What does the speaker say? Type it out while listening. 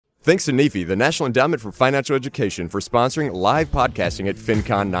Thanks to NEFI, the National Endowment for Financial Education, for sponsoring live podcasting at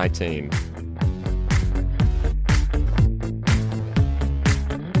FinCon 19.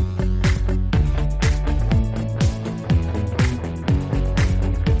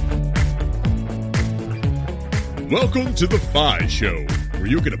 Welcome to the FI Show, where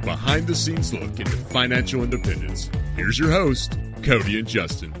you get a behind-the-scenes look into financial independence. Here's your host, Cody and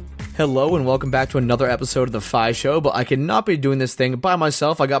Justin. Hello and welcome back to another episode of the FI Show, but I cannot be doing this thing by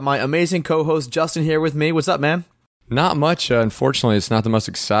myself. I got my amazing co-host Justin here with me. What's up, man? Not much. Unfortunately, it's not the most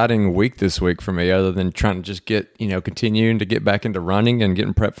exciting week this week for me, other than trying to just continuing to get back into running and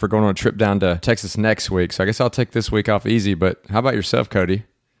getting prepped for going on a trip down to Texas next week. So I guess I'll take this week off easy, but how about yourself, Cody?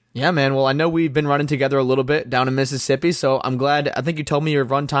 Yeah, man. Well, I know we've been running together a little bit down in Mississippi, so I'm glad. I think you told me your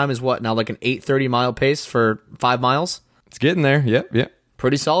run time is what now, like an 8:30 mile pace for 5 miles? It's getting there. Yep.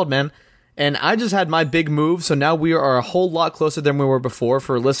 Pretty solid, man. And I just had my big move, so now we are a whole lot closer than we were before.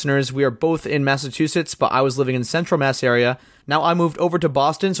 For listeners, we are both in Massachusetts, but I was living in Central Mass area. Now I moved over to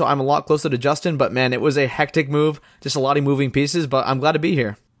Boston, so I'm a lot closer to Justin, but man, it was a hectic move. Just a lot of moving pieces, but I'm glad to be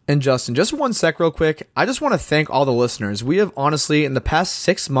here. And Justin, just one sec real quick. I just want to thank all the listeners. We have honestly, in the past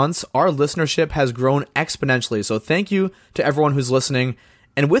 6 months, our listenership has grown exponentially. So thank you to everyone who's listening.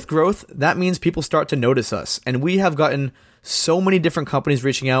 And with growth, that means people start to notice us. And we have gotten so many different companies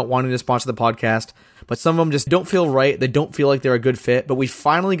reaching out, wanting to sponsor the podcast. But some of them just don't feel right. They don't feel like they're a good fit. But we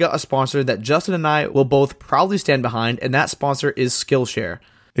finally got a sponsor that Justin and I will both proudly stand behind. And that sponsor is Skillshare.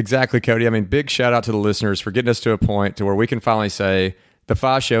 Exactly, Cody. I mean, big shout out to the listeners for getting us to a point to where we can finally say, the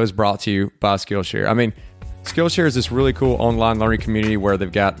FI Show is brought to you by Skillshare. I mean, Skillshare is this really cool online learning community where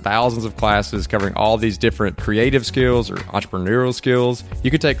they've got thousands of classes covering all these different creative skills or entrepreneurial skills.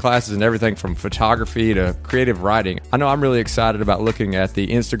 You can take classes in everything from photography to creative writing. I know I'm really excited about looking at the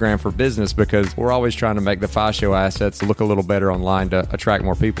Instagram for business because we're always trying to make the FI Show assets look a little better online to attract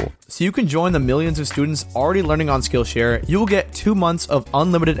more people. So you can join the millions of students already learning on Skillshare. You will get 2 months of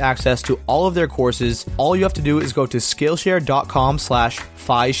unlimited access to all of their courses. All you have to do is go to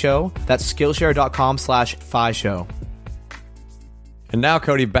Skillshare.com/FI Show. That's Skillshare.com/FI Show. And now,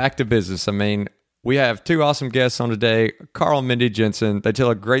 Cody, back to business. I mean, we have 2 awesome guests on today, Carl and Mindy Jensen. They tell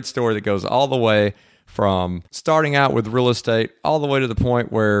a great story that goes all the way from starting out with real estate all the way to the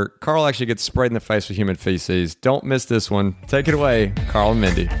point where Carl actually gets sprayed in the face with human feces. Don't miss this one. Take it away, Carl and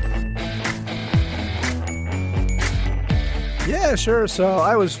Mindy. Yeah, sure. So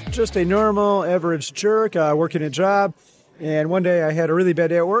I was just a normal, average jerk working a job. And one day I had a really bad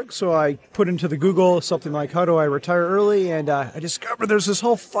day at work, so I put into the Google something like, how do I retire early? And I discovered there's this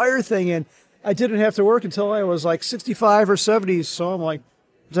whole FIRE thing, and I didn't have to work until I was like 65 or 70. So I'm like,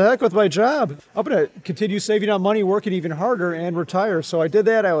 the heck with my job. I'm going to continue saving on money, working even harder, and retire. So I did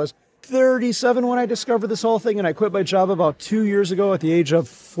that. I was 37 when I discovered this whole thing, and I quit my job about 2 years ago at the age of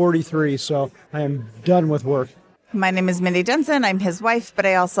 43. So I am done with work. My name is Mindy Jensen. I'm his wife, but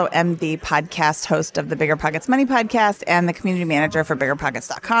I also am the podcast host of the Bigger Pockets Money podcast and the community manager for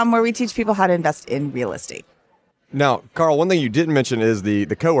BiggerPockets.com, where we teach people how to invest in real estate. Now, Carl, one thing you didn't mention is the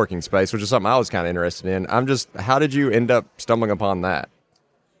co-working space, which is something I was kind of interested in. How did you end up stumbling upon that?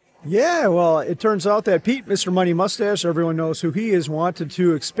 Yeah, well, it turns out that Pete, Mr. Money Mustache, everyone knows who he is, wanted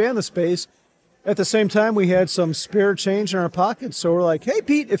to expand the space. At the same time, we had some spare change in our pockets, so we're like, hey,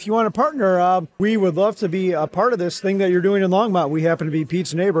 Pete, if you want to partner, we would love to be a part of this thing that you're doing in Longmont. We happen to be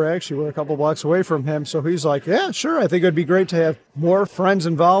Pete's neighbor, actually. We're a couple blocks away from him, so he's like, yeah, sure, I think it would be great to have more friends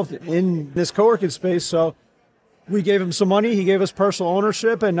involved in this co-working space, so we gave him some money, he gave us partial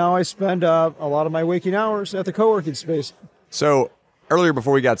ownership, and now I spend a lot of my waking hours at the co-working space. So earlier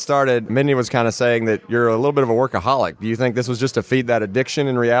before we got started, Mindy was kind of saying that you're a little bit of a workaholic. Do you think this was just to feed that addiction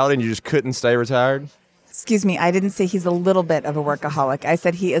in reality and you just couldn't stay retired? Excuse me, I didn't say he's a little bit of a workaholic. I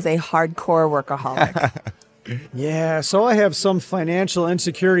said he is a hardcore workaholic. Yeah, so I have some financial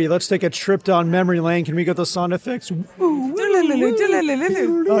insecurity. Let's take a trip down memory lane. Can we get the sound effects? Okay,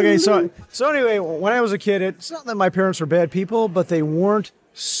 so anyway, when I was a kid, it's not that my parents were bad people, but they weren't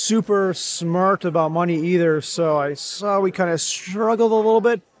super smart about money either. So I saw we kind of struggled a little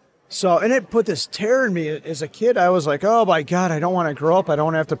bit. So, and it put this terror in me as a kid. I was like, oh my God, I don't want to grow up. I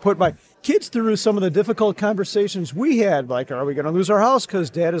don't have to put my kids through some of the difficult conversations we had. Like, are we going to lose our house because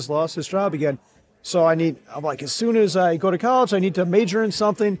dad has lost his job again? So I'm like, as soon as I go to college, I need to major in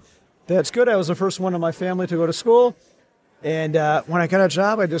something that's good. I was the first one in my family to go to school. And when I got a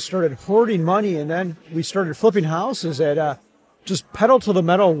job, I just started hoarding money. And then we started flipping houses at just pedal to the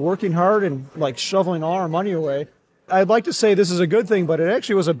metal, working hard and like shoveling all our money away. I'd like to say this is a good thing, but it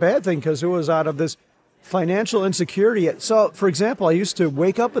actually was a bad thing because it was out of this financial insecurity. So, for example, I used to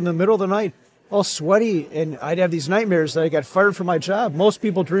wake up in the middle of the night all sweaty, and I'd have these nightmares that I got fired from my job. Most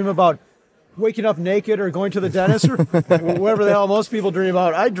people dream about waking up naked or going to the dentist or whatever the hell most people dream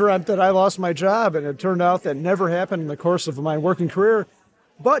about. I dreamt that I lost my job, and it turned out that never happened in the course of my working career.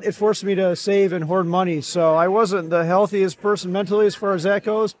 But it forced me to save and hoard money, so I wasn't the healthiest person mentally as far as that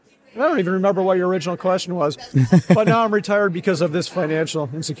goes. And I don't even remember what your original question was, but now I'm retired because of this financial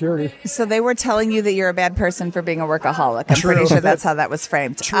insecurity. So they were telling you that you're a bad person for being a workaholic. I'm pretty sure that's how that was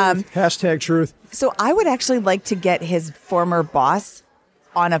framed. Hashtag truth. So I would actually like to get his former boss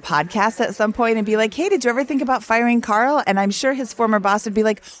on a podcast at some point and be like, hey, did you ever think about firing Carl? And I'm sure his former boss would be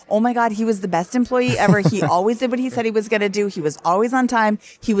like, oh my God, he was the best employee ever. He always did what he said he was going to do. He was always on time.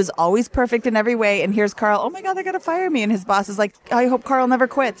 He was always perfect in every way. And here's Carl. Oh my God, they're going to fire me. And his boss is like, I hope Carl never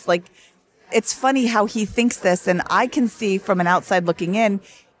quits. Like, it's funny how he thinks this. And I can see from an outside looking in,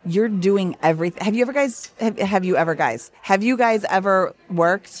 you're doing everything. Have you guys ever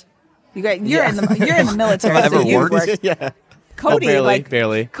worked? You guys, you're in the military. Have I so ever you've worked? Yeah. Cody,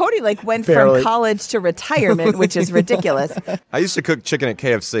 barely. Cody went Barely. from college to retirement, which is ridiculous. I used to cook chicken at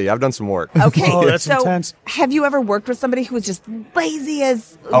KFC. I've done some work. Okay, Oh, that's so intense. have you ever worked with somebody who was just lazy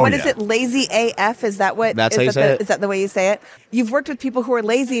as lazy AF? Is that what? That's is how you that say the, it. Is that the way you say it? You've worked with people who are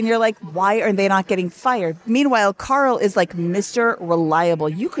lazy, and you're like, why are they not getting fired? Meanwhile, Carl is like Mr. Reliable.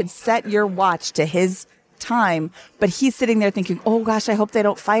 You could set your watch to his time, but he's sitting there thinking, oh gosh, I hope they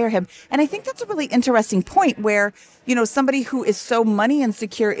don't fire him. And I think that's a really interesting point where, you know, somebody who is so money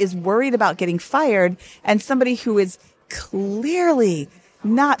insecure is worried about getting fired, and somebody who is clearly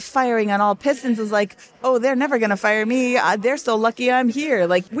not firing on all pistons is like, oh, they're never going to fire me. They're so lucky I'm here.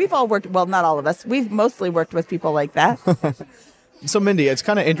 Like, we've all worked, well, not all of us. We've mostly worked with people like that. So, Mindy, it's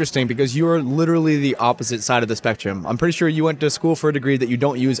kind of interesting because you're literally the opposite side of the spectrum. I'm pretty sure you went to school for a degree that you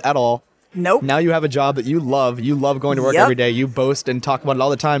don't use at all. Nope. Now you have a job that you love. You love going to work Yep. every day. You boast and talk about it all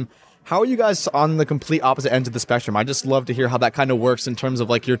the time. How are you guys on the complete opposite ends of the spectrum? I just love to hear how that kind of works in terms of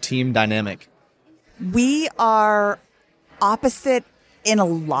like your team dynamic. We are opposite in a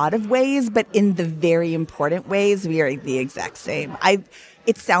lot of ways, but in the very important ways, we are the exact same.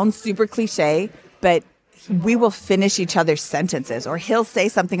 It sounds super cliche, but we will finish each other's sentences, or he'll say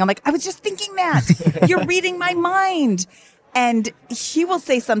something. I'm like, I was just thinking that. You're reading my mind. And he will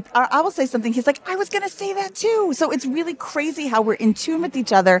say something, or I will say something. He's like, I was going to say that too. So it's really crazy how we're in tune with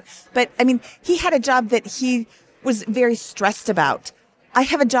each other. But I mean, he had a job that he was very stressed about. I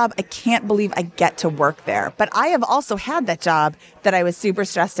have a job. I can't believe I get to work there. But I have also had that job that I was super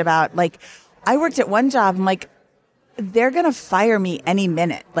stressed about. Like, I worked at one job. I'm like, they're going to fire me any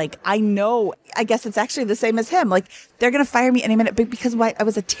minute. Like, I know, I guess it's actually the same as him. Like, they're going to fire me any minute because I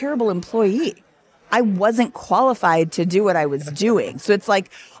was a terrible employee. I wasn't qualified to do what I was doing. So it's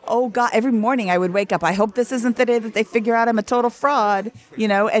like, oh God, every morning I would wake up. I hope this isn't the day that they figure out I'm a total fraud, you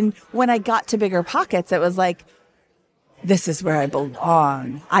know? And when I got to Bigger Pockets, it was like, this is where I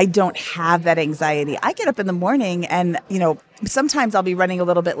belong. I don't have that anxiety. I get up in the morning and, you know, sometimes I'll be running a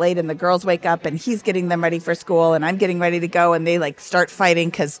little bit late and the girls wake up and he's getting them ready for school and I'm getting ready to go and they like start fighting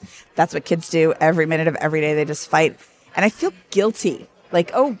because that's what kids do every minute of every day. They just fight. And I feel guilty.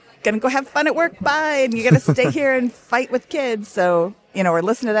 Like, oh, gonna go have fun at work, bye, and you're gonna stay here and fight with kids, so, you know, or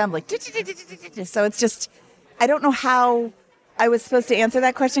listen to them, like, so it's just, I don't know how I was supposed to answer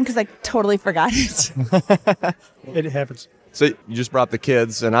that question because I totally forgot it. It happens. So you just brought the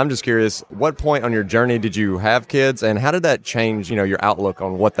kids, and I'm just curious, what point on your journey did you have kids, and how did that change, you know, your outlook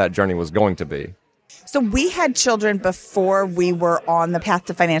on what that journey was going to be? So we had children before we were on the path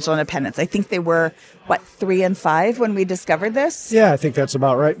to financial independence. I think they were, 3 and 5 when we discovered this? Yeah, I think that's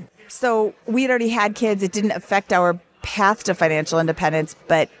about right. So we had already had kids. It didn't affect our path to financial independence,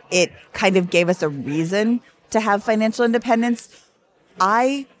 but it kind of gave us a reason to have financial independence.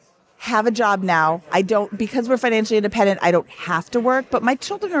 I have a job now. Because we're financially independent, I don't have to work, but my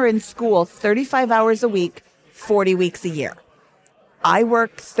children are in school 35 hours a week, 40 weeks a year. I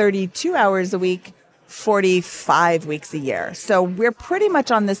work 32 hours a week, 45 weeks a year. So we're pretty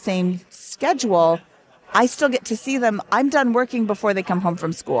much on the same schedule. I still get to see them. I'm done working before they come home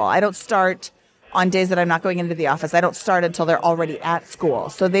from school. I don't start on days that I'm not going into the office. I don't start until they're already at school.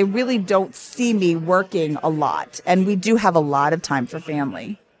 So they really don't see me working a lot. And we do have a lot of time for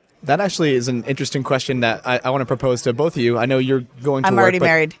family. That actually is an interesting question that I want to propose to both of you. I know you're going to I'm work, already but-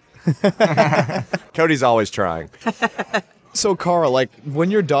 married. Cody's always trying. So, Carl, like,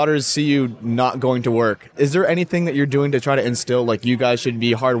 when your daughters see you not going to work, is there anything that you're doing to try to instill, like, you guys should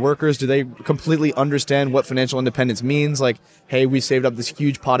be hard workers? Do they completely understand what financial independence means? Like, hey, we saved up this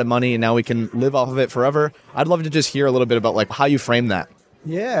huge pot of money and now we can live off of it forever. I'd love to just hear a little bit about, like, how you frame that.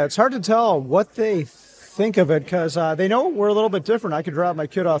 Yeah, it's hard to tell what they think of it because they know we're a little bit different. I could drop my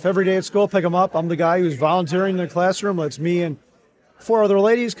kid off every day at school, pick him up. I'm the guy who's volunteering in the classroom. It's me and 4 other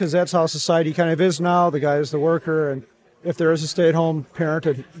ladies because that's how society kind of is now. The guy is the worker, and if there is a stay-at-home parent,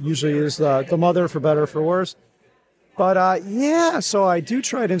 it usually is the mother, for better or for worse. But so I do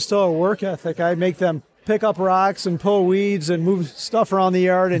try to instill a work ethic. I make them pick up rocks and pull weeds and move stuff around the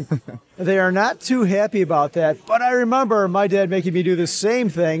yard, and they are not too happy about that. But I remember my dad making me do the same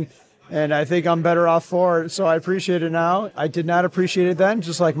thing, and I think I'm better off for it, so I appreciate it now. I did not appreciate it then,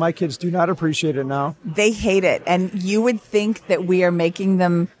 just like my kids do not appreciate it now. They hate it, and you would think that we are making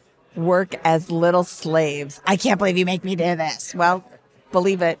them work as little slaves. I can't believe you make me do this. Well,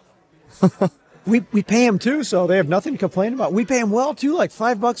 believe it. We pay them too, so they have nothing to complain about. We pay them well too, like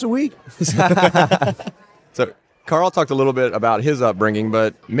 $5 a week. So Carl talked a little bit about his upbringing,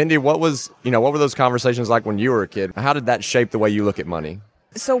 but Mindy, what were those conversations like when you were a kid? How did that shape the way you look at money?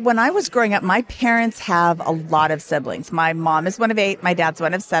 So when I was growing up, my parents have a lot of siblings. My mom is one of 8, my dad's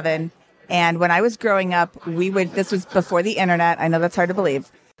one of 7. And when I was growing up, this was before the internet. I know that's hard to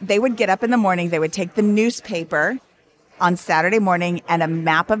believe. They would get up in the morning, they would take the newspaper on Saturday morning and a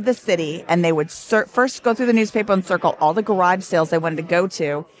map of the city, and they would first go through the newspaper and circle all the garage sales they wanted to go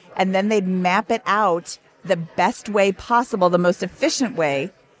to, and then they'd map it out the best way possible, the most efficient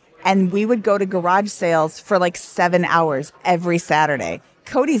way, and we would go to garage sales for like 7 hours every Saturday.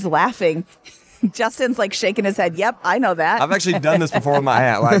 Cody's laughing. Justin's like shaking his head. Yep, I know that. I've actually done this before with my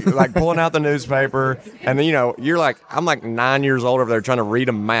hat, like pulling out the newspaper, and then I'm like 9 years old over there trying to read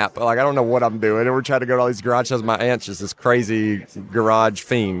a map. Like I don't know what I'm doing, and we're trying to go to all these garage sales. My aunt's just this crazy garage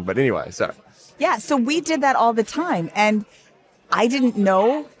fiend. But anyway, so we did that all the time, and I didn't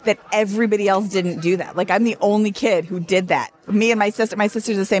know that everybody else didn't do that. Like I'm the only kid who did that. Me and my sister. My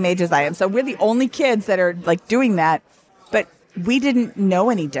sister's the same age as I am, so we're the only kids that are like doing that. But we didn't know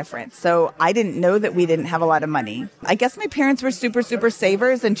any different. So I didn't know that we didn't have a lot of money. I guess my parents were super, super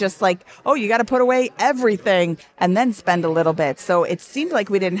savers and just like, oh, you got to put away everything and then spend a little bit. So it seemed like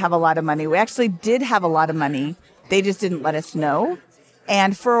we didn't have a lot of money. We actually did have a lot of money. They just didn't let us know.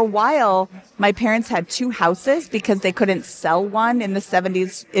 And for a while, my parents had 2 houses because they couldn't sell one. In the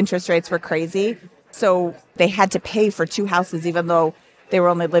 70s, interest rates were crazy. So they had to pay for 2 houses, even though they were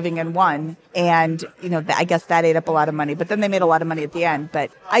only living in one. And, I guess that ate up a lot of money. But then they made a lot of money at the end.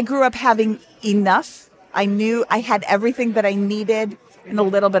 But I grew up having enough. I knew I had everything that I needed and a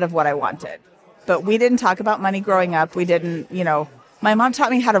little bit of what I wanted. But we didn't talk about money growing up. We didn't, my mom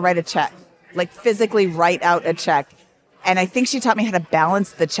taught me how to write a check, like physically write out a check. And I think she taught me how to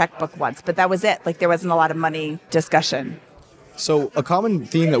balance the checkbook once. But that was it. Like there wasn't a lot of money discussion. So a common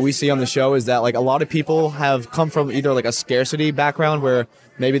theme that we see on the show is that like a lot of people have come from either like a scarcity background where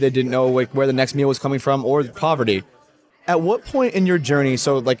maybe they didn't know like where the next meal was coming from, or poverty. At what point in your journey,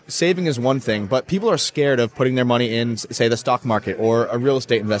 so like saving is one thing, but people are scared of putting their money in, say, the stock market or a real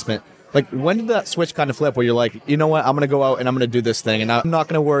estate investment. Like when did that switch kind of flip where you're like, you know what, I'm going to go out and I'm going to do this thing and I'm not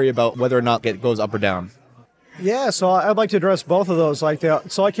going to worry about whether or not it goes up or down? Yeah, so I'd like to address both of those.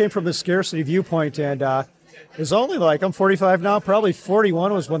 So I came from the scarcity viewpoint, and it's only I'm 45 now, probably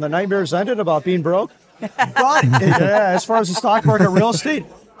 41 was when the nightmares ended about being broke. But as far as the stock market, real estate,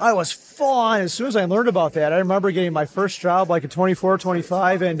 I was full on as soon as I learned about that. I remember getting my first job like at 24,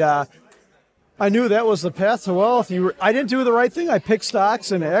 25, and I knew that was the path to wealth. I didn't do the right thing. I picked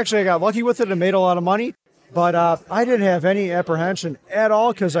stocks, and actually I got lucky with it and made a lot of money. But I didn't have any apprehension at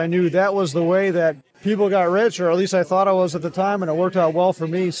all because I knew that was the way that people got rich, or at least I thought I was at the time, and it worked out well for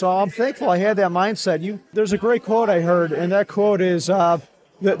me. So I'm thankful I had that mindset. There's a great quote I heard, and that quote is that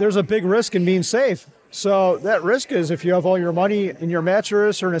there's a big risk in being safe. So that risk is if you have all your money in your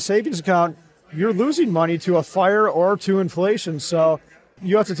mattress or in a savings account, you're losing money to a fire or to inflation. So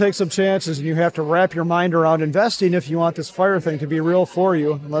you have to take some chances, and you have to wrap your mind around investing if you want this fire thing to be real for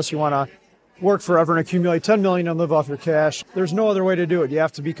you, unless you want to work forever and accumulate $10 million and live off your cash. There's no other way to do it. You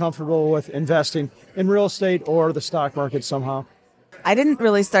have to be comfortable with investing in real estate or the stock market somehow. I didn't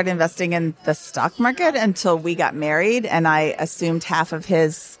really start investing in the stock market until we got married, and I assumed half of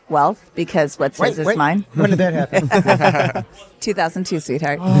his wealth because what's his is mine. When did that happen? 2002,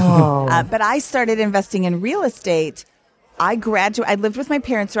 sweetheart. Oh. But I started investing in real estate. I lived with my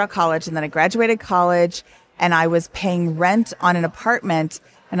parents throughout college, and then I graduated college, and I was paying rent on an apartment.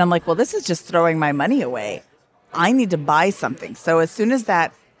 And I'm like, well, this is just throwing my money away. I need to buy something. So as soon as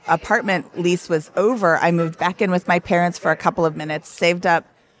that apartment lease was over, I moved back in with my parents for a couple of minutes, saved up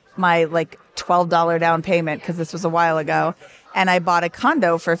my $12 down payment because this was a while ago. And I bought a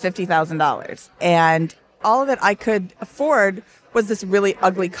condo for $50,000. And all that I could afford was this really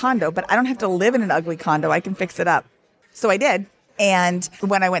ugly condo, but I don't have to live in an ugly condo. I can fix it up. So I did. And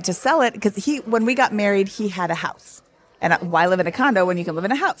when I went to sell it, because when we got married, he had a house. And why live in a condo when you can live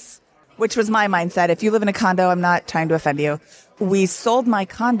in a house? Which was my mindset. If you live in a condo, I'm not trying to offend you. We sold my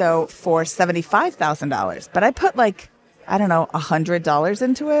condo for $75,000, but I put $100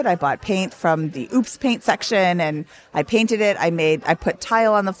 into it. I bought paint from the Oops paint section and I painted it. I put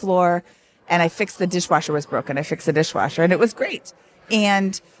tile on the floor and I fixed the dishwasher was broken. I fixed the dishwasher and it was great.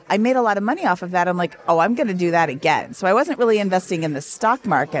 And I made a lot of money off of that. I'm like, I'm going to do that again. So I wasn't really investing in the stock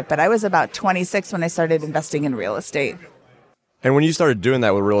market, but I was about 26 when I started investing in real estate. And when you started doing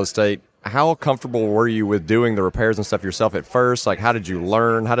that with real estate, how comfortable were you with doing the repairs and stuff yourself at first? Like, how did you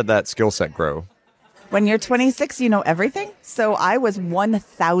learn? How did that skill set grow? When you're 26, you know everything. So I was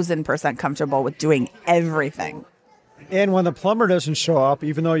 1,000% comfortable with doing everything. And when the plumber doesn't show up,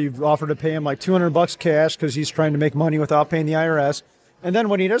 even though you've offered to pay him like $200 cash because he's trying to make money without paying the IRS, and then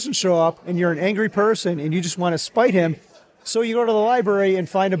when he doesn't show up and you're an angry person and you just want to spite him, so you go to the library and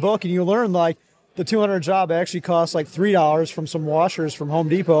find a book and you learn like the $200 job actually costs like $3 from some washers from Home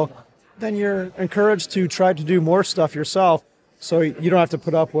Depot, then you're encouraged to try to do more stuff yourself so you don't have to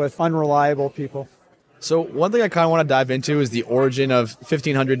put up with unreliable people. So one thing I kind of want to dive into is the origin of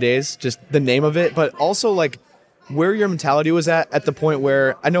 1,500 days, just the name of it, but also like where your mentality was at the point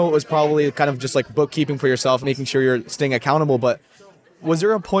where I know it was probably kind of just like bookkeeping for yourself, making sure you're staying accountable, but was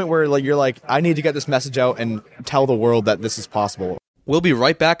there a point where like you're like, I need to get this message out and tell the world that this is possible? We'll be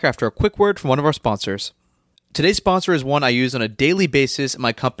right back after a quick word from one of our sponsors. Today's sponsor is one I use on a daily basis at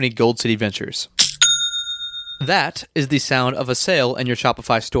my company, Gold City Ventures. That is the sound of a sale in your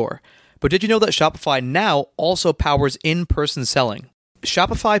Shopify store. But did you know that Shopify now also powers in-person selling?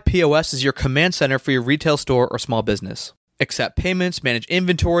 Shopify POS is your command center for your retail store or small business. Accept payments, manage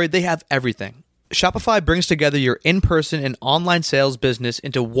inventory, they have everything. Shopify brings together your in-person and online sales business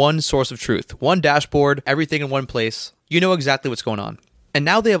into one source of truth, one dashboard, everything in one place. You know exactly what's going on. And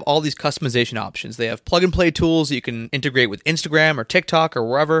now they have all these customization options. They have plug-and-play tools that you can integrate with Instagram or TikTok or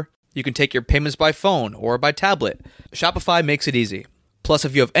wherever. You can take your payments by phone or by tablet. Shopify makes it easy. Plus,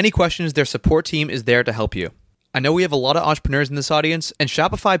 if you have any questions, their support team is there to help you. I know we have a lot of entrepreneurs in this audience, and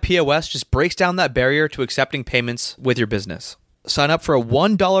Shopify POS just breaks down that barrier to accepting payments with your business. Sign up for a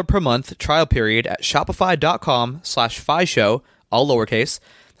 $1 per month trial period at shopify.com/FIShow, all lowercase.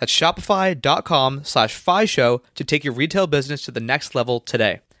 That's shopify.com/FIShow to take your retail business to the next level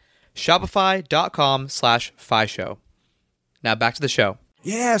today. Shopify.com/FIShow. Now back to the show.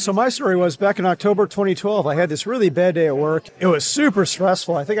 Yeah, so my story was back in October 2012, I had this really bad day at work. It was super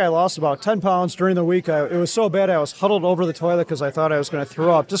stressful. I think I lost about 10 pounds during the week. It was so bad I was huddled over the toilet because I thought I was going to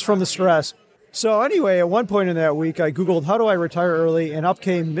throw up just from the stress. So anyway, at one point in that week, I Googled, how do I retire early? And up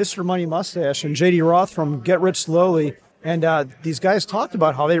came Mr. Money Mustache and J.D. Roth from Get Rich Slowly. And these guys talked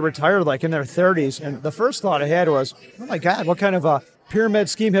about how they retired like in their 30s. And the first thought I had was, oh my God, what kind of a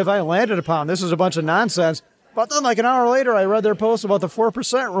pyramid scheme have I landed upon? This is a bunch of nonsense. But then like an hour later, I read their post about the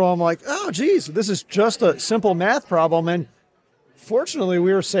 4% rule. I'm like, oh, geez, this is just a simple math problem. And fortunately,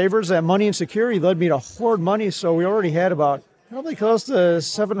 we were savers. That money and security led me to hoard money. So we already had about probably close to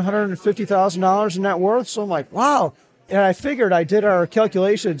 $750,000 in net worth. So I'm like, wow. And I figured I did our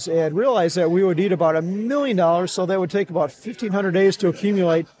calculations and realized that we would need about $1 million. So that would take about 1,500 days to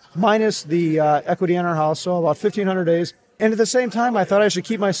accumulate minus the equity in our house. So about 1,500 days. And at the same time, I thought I should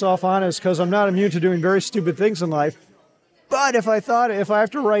keep myself honest because I'm not immune to doing very stupid things in life. But if I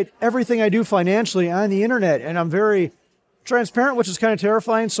have to write everything I do financially on the internet, and I'm very transparent, which is kind of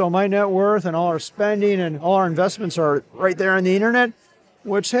terrifying. So my net worth and all our spending and all our investments are right there on the internet,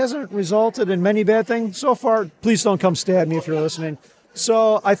 which hasn't resulted in many bad things so far. Please don't come stab me if you're listening.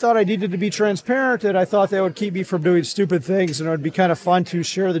 So I thought I needed to be transparent, and I thought that would keep me from doing stupid things, and it would be kind of fun to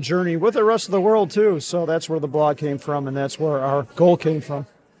share the journey with the rest of the world, too. So that's where the blog came from, and that's where our goal came from.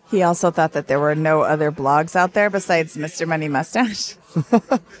 He also thought that there were no other blogs out there besides Mr. Money Mustache.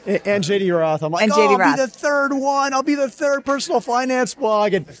 and J.D. Roth. I'm like, and J.D. I'll Roth. be the third one. I'll be the third personal finance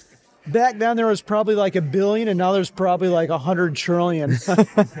blog. And back then there was probably like 1 billion, and now there's probably like 100 trillion.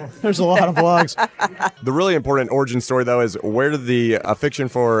 There's a lot of blogs. The really important origin story, though, is where did the affection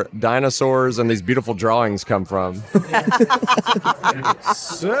for dinosaurs and these beautiful drawings come from?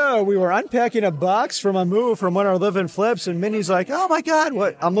 So we were unpacking a box from a move from one of our live-in flips, and Mindy's like, oh my God,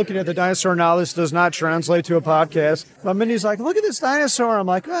 what? I'm looking at the dinosaur now. This does not translate to a podcast. But Mindy's like, look at this dinosaur. I'm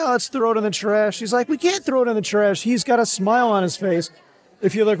like, well, let's throw it in the trash. She's like, we can't throw it in the trash. He's got a smile on his face.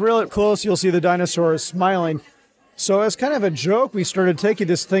 If you look real close, you'll see the dinosaur is smiling. So as kind of a joke, we started taking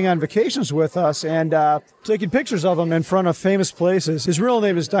this thing on vacations with us and taking pictures of him in front of famous places. His real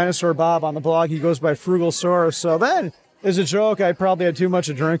name is Dinosaur Bob. On the blog, he goes by Frugal Source. So then, as a joke, I probably had too much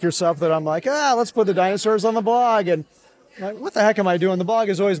to drink or something. I'm like, let's put the dinosaurs on the blog. And Like, what the heck am I doing? The blog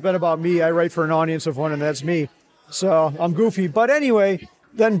has always been about me. I write for an audience of one, and that's me. So I'm goofy. But anyway,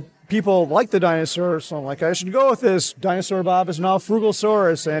 then people like the dinosaurs, so I'm like, I should go with this. Dinosaur Bob is now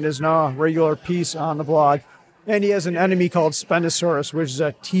Frugalsaurus and is now a regular piece on the blog. And he has an enemy called Spinosaurus, which is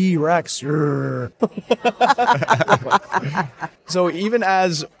a T-Rex. So even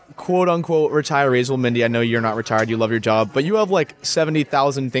as quote-unquote retirees, well, Mindy, I know you're not retired. You love your job. But you have like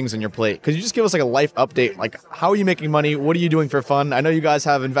 70,000 things on your plate. Could you just give us like a life update? Like, how are you making money? What are you doing for fun? I know you guys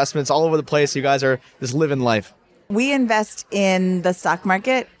have investments all over the place. You guys are just living life. We invest in the stock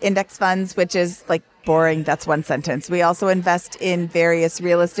market, index funds, which is like boring. That's one sentence. We also invest in various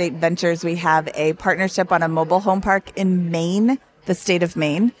real estate ventures. We have a partnership on a mobile home park in Maine, the state of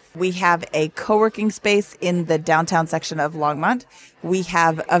Maine. We have a co-working space in the downtown section of Longmont. We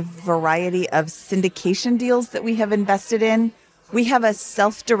have a variety of syndication deals that we have invested in. We have a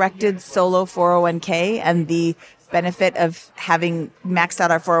self-directed solo 401k, and the benefit of having maxed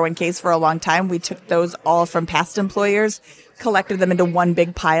out our 401ks for a long time, we took those all from past employers, collected them into one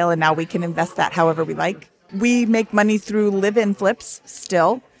big pile, and now we can invest that however we like. We make money through live-in flips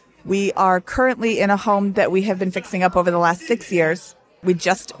still. We are currently in a home that we have been fixing up over the last 6 years. We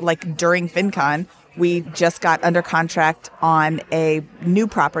just, like during FinCon, we just got under contract on a new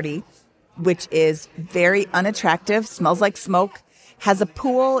property, which is very unattractive, smells like smoke, has a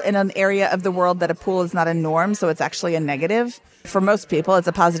pool in an area of the world that a pool is not a norm, so it's actually a negative. For most people, it's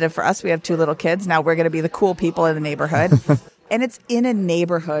a positive for us. We have 2 little kids. Now we're going to be the cool people in the neighborhood. And it's in a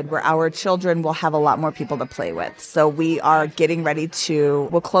neighborhood where our children will have a lot more people to play with. So we are getting ready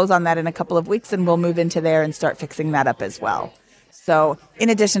we'll close on that in a couple of weeks, and we'll move into there and start fixing that up as well. So in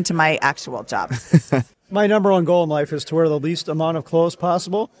addition to my actual job. My number one goal in life is to wear the least amount of clothes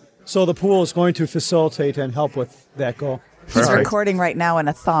possible. So the pool is going to facilitate and help with that goal. He's recording right now in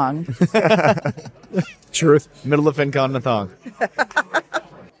a thong. Truth. Middle of FinCon in a thong.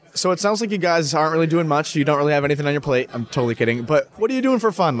 So it sounds like you guys aren't really doing much. You don't really have anything on your plate. I'm totally kidding. But what are you doing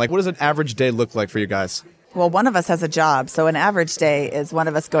for fun? Like, what does an average day look like for you guys? Well, one of us has a job, so an average day is one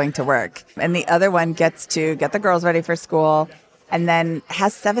of us going to work. And the other one gets to get the girls ready for school and then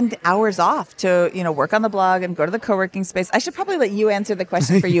has 7 hours off to, work on the blog and go to the co-working space. I should probably let you answer the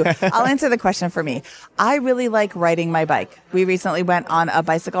question for you. I'll answer the question for me. I really like riding my bike. We recently went on a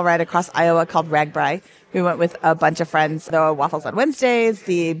bicycle ride across Iowa called Ragbri. We went with a bunch of friends. The Waffles on Wednesdays,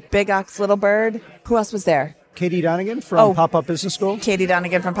 the Big Ox Little Bird. Who else was there? Katie Donegan from Pop-Up Business School. Katie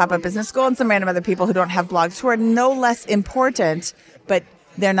Donegan from Pop-Up Business School, and some random other people who don't have blogs, who are no less important, but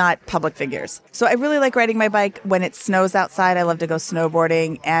they're not public figures. So I really like riding my bike when it snows outside. I love to go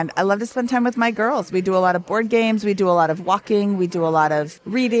snowboarding, and I love to spend time with my girls. We do a lot of board games. We do a lot of walking. We do a lot of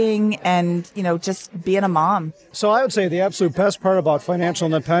reading and, just being a mom. So I would say the absolute best part about financial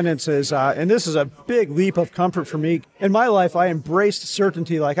independence is, and this is a big leap of comfort for me. In my life, I embraced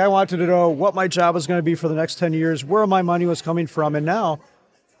certainty. Like, I wanted to know what my job was going to be for the next 10 years, where my money was coming from. And now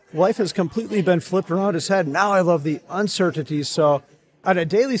life has completely been flipped around its head. Now I love the uncertainties. So on a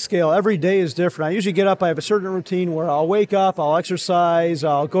daily scale, every day is different. I usually get up, I have a certain routine where I'll wake up, I'll exercise,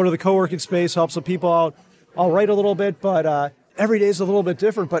 I'll go to the co-working space, help some people out, I'll write a little bit, but every day is a little bit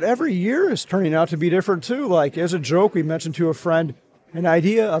different. But every year is turning out to be different too. Like, as a joke, we mentioned to a friend an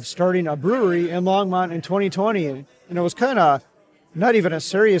idea of starting a brewery in Longmont in 2020. And it was kind of not even a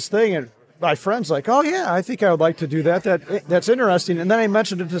serious thing. And my friend's like, oh yeah, I think I would like to do that. That's interesting. And then I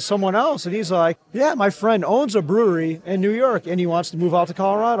mentioned it to someone else, and he's like, yeah, my friend owns a brewery in New York, and he wants to move out to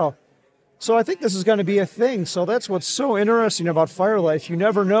Colorado. So I think this is going to be a thing. So that's what's so interesting about Fire Life. You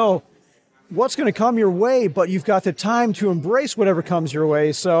never know what's going to come your way, but you've got the time to embrace whatever comes your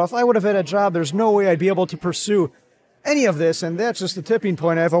way. So if I would have had a job, there's no way I'd be able to pursue any of this, and that's just the tipping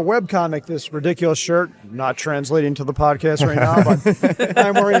point. I have a webcomic, this ridiculous shirt, not translating to the podcast right now, but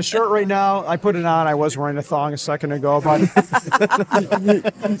I'm wearing a shirt right now. I put it on. I was wearing a thong a second ago, but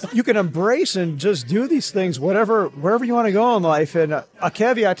you can embrace and just do these things wherever you want to go in life. And a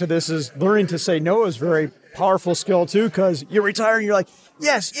caveat to this is learning to say no is a very powerful skill too, because you retire and you're like,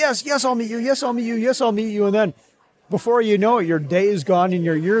 yes, I'll meet you. Yes, I'll meet you. Yes, I'll meet you. And then before you know it, your day is gone and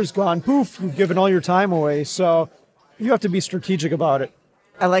your year is gone. Poof, you've given all your time away. So you have to be strategic about it.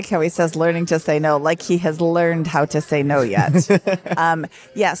 I like how he says learning to say no, like he has learned how to say no yet.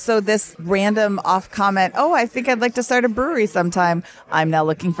 So this random off comment, I think I'd like to start a brewery sometime. I'm now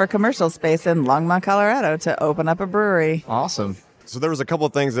looking for commercial space in Longmont, Colorado to open up a brewery. Awesome. So there was a couple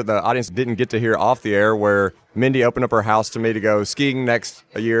of things that the audience didn't get to hear off the air, where Mindy opened up her house to me to go skiing next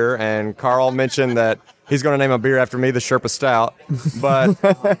year, and Carl mentioned that He's going to name a beer after me, the Sherpa Stout. But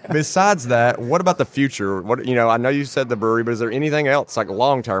besides that, what about the future? What I know you said the brewery, but is there anything else like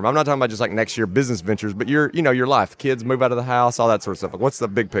long term? I'm not talking about just like next year business ventures, but your life, kids move out of the house, all that sort of stuff. Like, what's the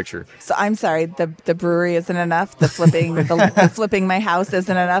big picture? So I'm sorry, the brewery isn't enough. The flipping my house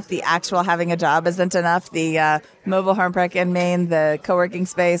isn't enough. The actual having a job isn't enough. The mobile home park in Maine, the co-working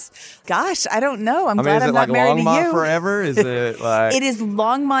space. Gosh, I don't know. I'm glad I'm not married to you. Is it like Longmont forever? Is it like... It is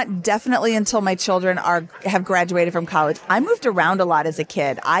Longmont definitely until my children have graduated from college. I moved around a lot as a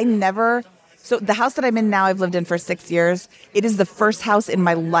kid. So the house that I'm in now, I've lived in for 6 years. It is the first house in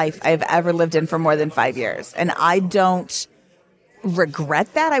my life I've ever lived in for more than 5 years. And I don't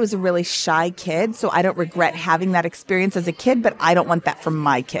regret that. I was a really shy kid, so I don't regret having that experience as a kid, but I don't want that for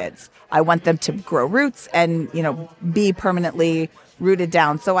my kids. I want them to grow roots and, be permanently rooted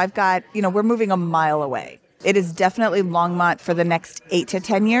down. So I've got, we're moving a mile away. It is definitely Longmont for the next 8 to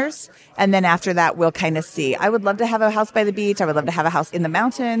 10 years. And then after that, we'll kind of see. I would love to have a house by the beach. I would love to have a house in the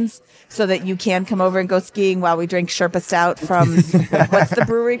mountains so that you can come over and go skiing while we drink Sherpa Stout from, what's the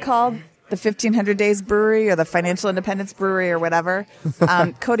brewery called? The 1500 Days Brewery or the Financial Independence Brewery or whatever.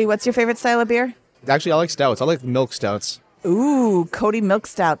 Cody, what's your favorite style of beer? Actually, I like stouts. I like milk stouts. Ooh, Cody Milk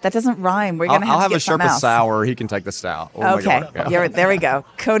Stout. That doesn't rhyme. We're going to have to get something else. I'll have a Sherpa Sour. He can take the stout. Okay. There we go.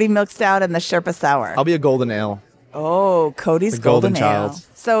 Cody Milk Stout and the Sherpa Sour. I'll be a golden ale. Oh, Cody's golden child. Ale.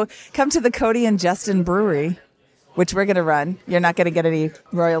 So come to the Cody and Justin Brewery, which we're going to run. You're not going to get any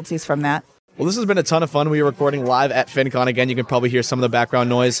royalties from that. Well, this has been a ton of fun. We are recording live at FinCon. Again, you can probably hear some of the background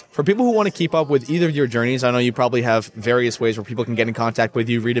noise. For people who want to keep up with either of your journeys, I know you probably have various ways where people can get in contact with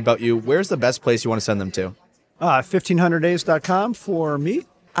you, read about you. Where's the best place you want to send them to? 1500days.com for me.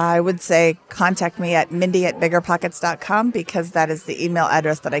 I would say contact me at mindy@biggerpockets.com because that is the email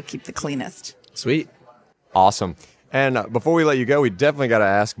address that I keep the cleanest. Sweet. Awesome. And before we let you go, we definitely got to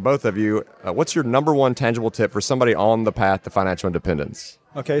ask both of you, what's your number one tangible tip for somebody on the path to financial independence?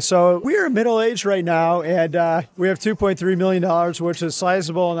 Okay, so we are middle-aged right now, and we have $2.3 million, which is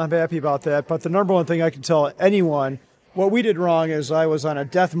sizable, and I'm happy about that. But the number one thing I can tell anyone, what we did wrong is I was on a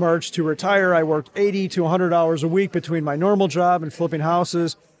death march to retire. I worked 80 to 100 hours a week between my normal job and flipping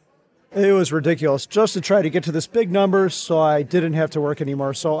houses. It was ridiculous just to try to get to this big number so I didn't have to work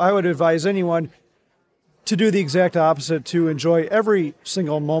anymore. So I would advise anyone to do the exact opposite, to enjoy every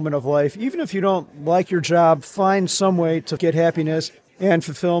single moment of life. Even if you don't like your job, find some way to get happiness and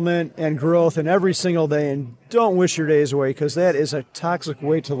fulfillment and growth in every single day, and don't wish your days away because that is a toxic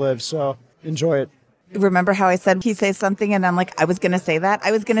way to live. So enjoy it. Remember how I said he says something and I'm like, I was going to say that?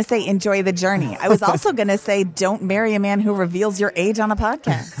 I was going to say enjoy the journey. I was also going to say don't marry a man who reveals your age on a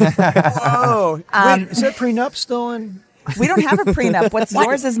podcast. Whoa. Wait, is that prenup still in? We don't have a prenup. What's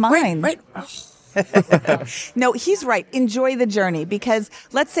yours is mine. Wait. No, he's right. Enjoy the journey because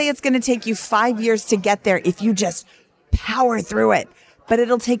let's say it's going to take you 5 years to get there if you just power through it. But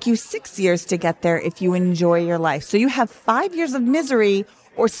it'll take you 6 years to get there if you enjoy your life. So you have 5 years of misery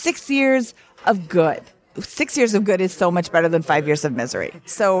or 6 years of good. 6 years of good is so much better than 5 years of misery.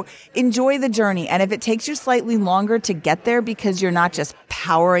 So enjoy the journey. And if it takes you slightly longer to get there because you're not just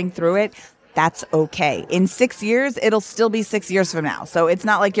powering through it, that's okay. In 6 years, it'll still be 6 years from now. So it's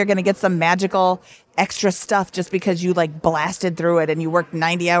not like you're going to get some magical extra stuff just because you like blasted through it and you worked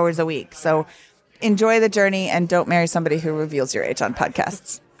 90 hours a week. So enjoy the journey and don't marry somebody who reveals your age on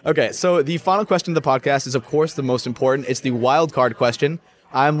podcasts. Okay, so the final question of the podcast is, of course, the most important. It's the wild card question.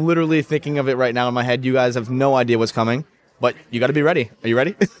 I'm literally thinking of it right now in my head. You guys have no idea what's coming, but you got to be ready. Are you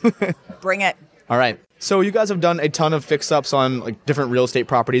ready? Bring it. All right. So you guys have done a ton of fix-ups on like different real estate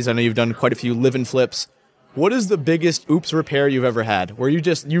properties. I know you've done quite a few live-in flips. What is the biggest oops repair you've ever had where you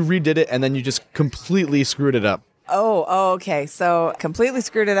redid it and then you just completely screwed it up? Oh, okay. So completely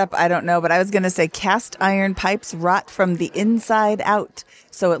screwed it up. I don't know, but I was going to say cast iron pipes rot from the inside out.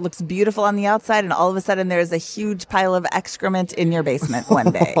 So it looks beautiful on the outside, and all of a sudden there's a huge pile of excrement in your basement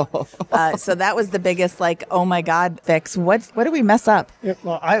one day. So that was the biggest, like, oh my God, fix. What did we mess up? Yeah,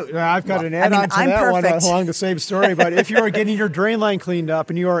 well, I've got an add-on to I'm that perfect. one along the same story. But if you are getting your drain line cleaned up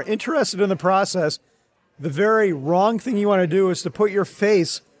and you are interested in the process, the very wrong thing you want to do is to put your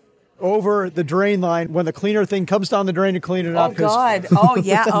face over the drain line when the cleaner thing comes down the drain to clean it up. Oh, God. Oh,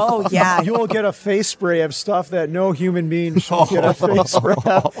 yeah. You will get a face spray of stuff that no human being should get a face spray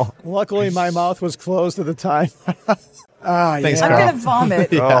of. Luckily, my mouth was closed at the time. Thanks, I'm Carl. going to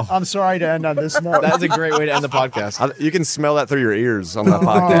vomit. Oh, I'm sorry to end on this note. That's a great way to end the podcast. You can smell that through your ears on the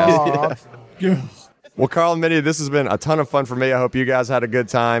podcast. Yeah. Well, Carl and Mindy, this has been a ton of fun for me. I hope you guys had a good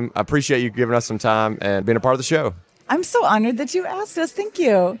time. I appreciate you giving us some time and being a part of the show. I'm so honored that you asked us. Thank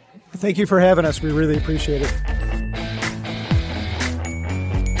you. Thank you for having us. We really appreciate it.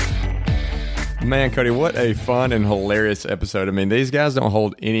 Man, Cody, what a fun and hilarious episode. I mean, these guys don't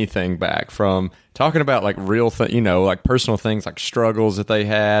hold anything back, from talking about like real like personal things like struggles that they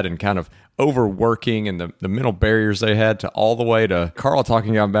had and kind of overworking and the mental barriers they had, to all the way to Carl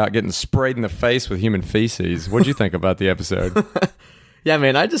talking about getting sprayed in the face with human feces. What'd you think about the episode? Yeah,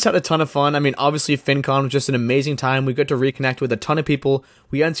 man, I just had a ton of fun. I mean, obviously, FinCon was just an amazing time. We got to reconnect with a ton of people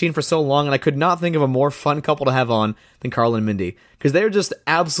we hadn't seen for so long, and I could not think of a more fun couple to have on than Carl and Mindy, because they're just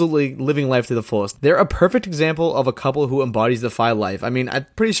absolutely living life to the fullest. They're a perfect example of a couple who embodies the FI life. I mean, I'm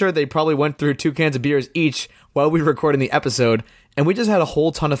pretty sure they probably went through 2 cans of beers each while we were recording the episode, and we just had a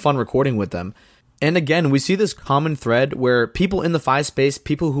whole ton of fun recording with them. And again, we see this common thread where people in the FI space,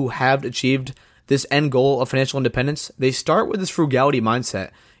 people who have achieved this end goal of financial independence, they start with this frugality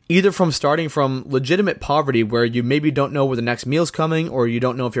mindset, either from starting from legitimate poverty where you maybe don't know where the next meal's coming, or you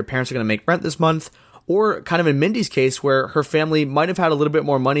don't know if your parents are going to make rent this month, or kind of in Mindy's case where her family might have had a little bit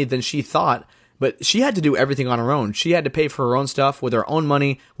more money than she thought, but she had to do everything on her own. She had to pay for her own stuff with her own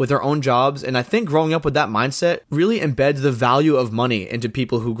money, with her own jobs, and I think growing up with that mindset really embeds the value of money into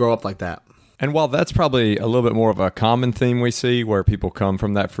people who grow up like that. And while that's probably a little bit more of a common theme we see where people come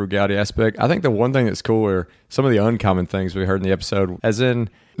from that frugality aspect, I think the one thing that's cool are some of the uncommon things we heard in the episode, as in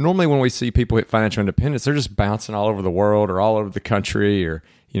normally when we see people hit financial independence, they're just bouncing all over the world or all over the country or,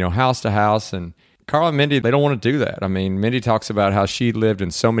 house to house. And Carl and Mindy, they don't want to do that. I mean, Mindy talks about how she lived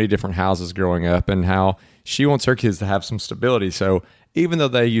in so many different houses growing up and how she wants her kids to have some stability. So even though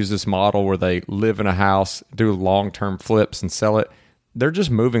they use this model where they live in a house, do long-term flips and sell it, they're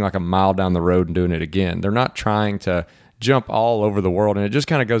just moving like a mile down the road and doing it again. They're not trying to jump all over the world. And it just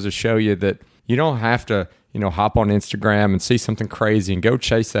kind of goes to show you that you don't have to, hop on Instagram and see something crazy and go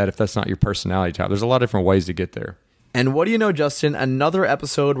chase that if that's not your personality type. There's a lot of different ways to get there. And what do you know, Justin? Another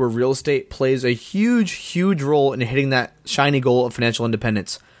episode where real estate plays a huge, huge role in hitting that shiny goal of financial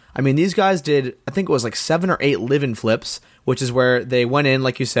independence. I mean, these guys did, I think it was like 7 or 8 live-in flips, which is where they went in,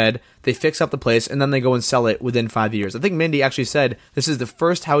 like you said, they fix up the place, and then they go and sell it within 5 years. I think Mindy actually said this is the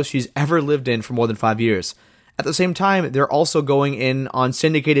first house she's ever lived in for more than 5 years. At the same time, they're also going in on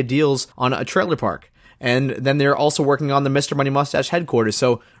syndicated deals on a trailer park. And then they're also working on the Mr. Money Mustache headquarters.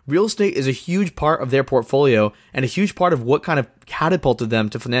 So real estate is a huge part of their portfolio and a huge part of what kind of catapulted them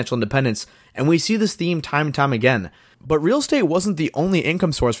to financial independence. And we see this theme time and time again. But real estate wasn't the only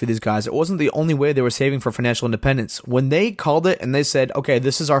income source for these guys. It wasn't the only way they were saving for financial independence. When they called it and they said, okay,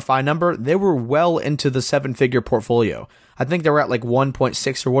 this is our FI number, they were well into the 7-figure portfolio. I think they were at like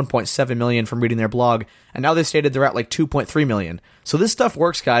 1.6 or 1.7 million from reading their blog. And now they stated they're at like 2.3 million. So this stuff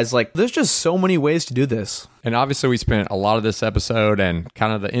works, guys. Like, there's just so many ways to do this. And obviously we spent a lot of this episode and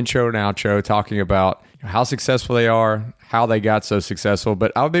kind of the intro and outro talking about how successful they are, how they got so successful.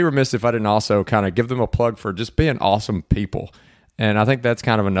 But I would be remiss if I didn't also kind of give them a plug for just being awesome people. And I think that's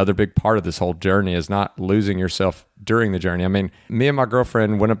kind of another big part of this whole journey, is not losing yourself during the journey. I mean, me and my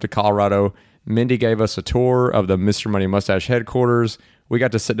girlfriend went up to Colorado. Mindy gave us a tour of the Mr. Money Mustache headquarters. We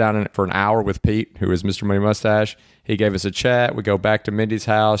got to sit down for an hour with Pete, who is Mr. Money Mustache. He gave us a chat. We go back to Mindy's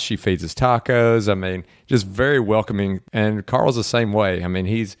house. She feeds us tacos. I mean, just very welcoming. And Carl's the same way. I mean,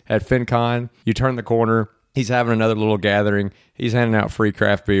 he's at FinCon. You turn the corner, he's having another little gathering. He's handing out free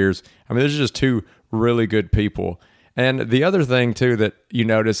craft beers. I mean, there's just 2 really good people. And the other thing, too, that you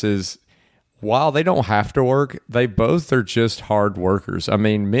notice is while they don't have to work, they both are just hard workers. I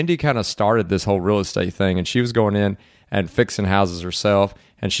mean, Mindy kind of started this whole real estate thing, and she was going in and fixing houses herself,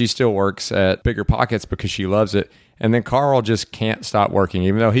 and she still works at Bigger Pockets because she loves it. And then Carl just can't stop working,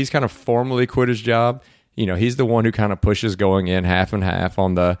 even though he's kind of formally quit his job. He's the one who kind of pushes going in half and half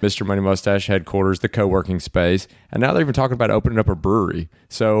on the Mr. Money Mustache headquarters, the co-working space. And now they're even talking about opening up a brewery.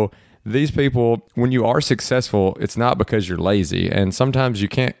 So these people, when you are successful, it's not because you're lazy. And sometimes you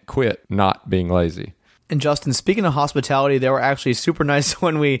can't quit not being lazy. And Justin, speaking of hospitality, they were actually super nice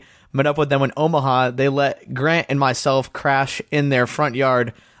when we met up with them in Omaha. They let Grant and myself crash in their front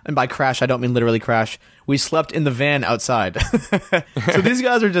yard. And by crash, I don't mean literally crash. We slept in the van outside. So these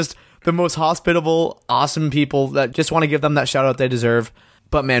guys are just the most hospitable, awesome people that just want to give them that shout out they deserve.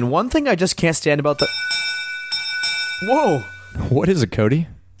 But man, one thing I just can't stand about the... Whoa! What is it, Cody?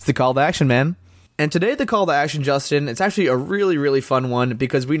 It's the call to action, man. And today the call to action, Justin, it's actually a really, really fun one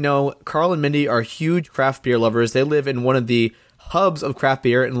because we know Carl and Mindy are huge craft beer lovers. They live in one of the hubs of craft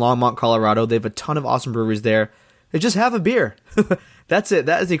beer in Longmont, Colorado. They have a ton of awesome breweries there. They just have a beer. That's it.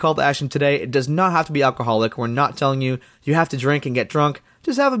 That is the call to action today. It does not have to be alcoholic. We're not telling you you have to drink and get drunk.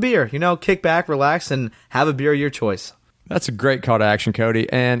 Just have a beer. Kick back, relax, and have a beer of your choice. That's a great call to action, Cody.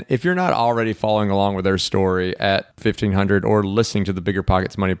 And if you're not already following along with their story at 1500 or listening to the Bigger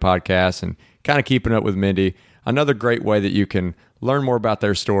Pockets Money podcast and kind of keeping up with Mindy, another great way that you can learn more about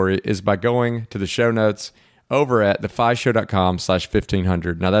their story is by going to the show notes over at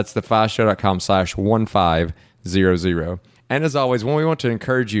thefishow.com/1500. Now that's thefishow.com/1500. And as always, we want to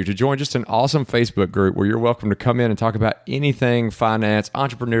encourage you to join just an awesome Facebook group where you're welcome to come in and talk about anything finance,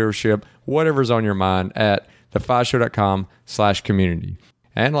 entrepreneurship, whatever's on your mind at thefishow.com/community.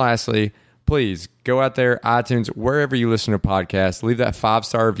 And lastly, please go out there, iTunes, wherever you listen to podcasts, leave that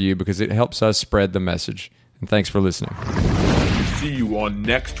 5-star review because it helps us spread the message. And thanks for listening. See you on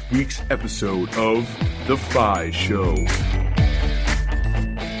next week's episode of The Fi Show.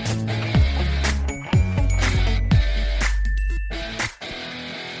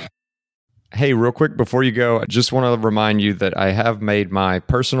 Hey, real quick before you go, I just want to remind you that I have made my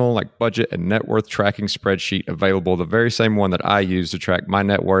personal budget and net worth tracking spreadsheet available, the very same one that I use to track my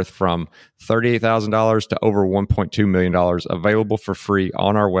net worth from $38,000 to over $1.2 million, available for free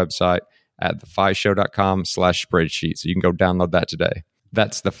on our website at thefishow.com/spreadsheet. So you can go download that today.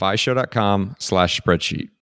 That's thefishow.com/spreadsheet.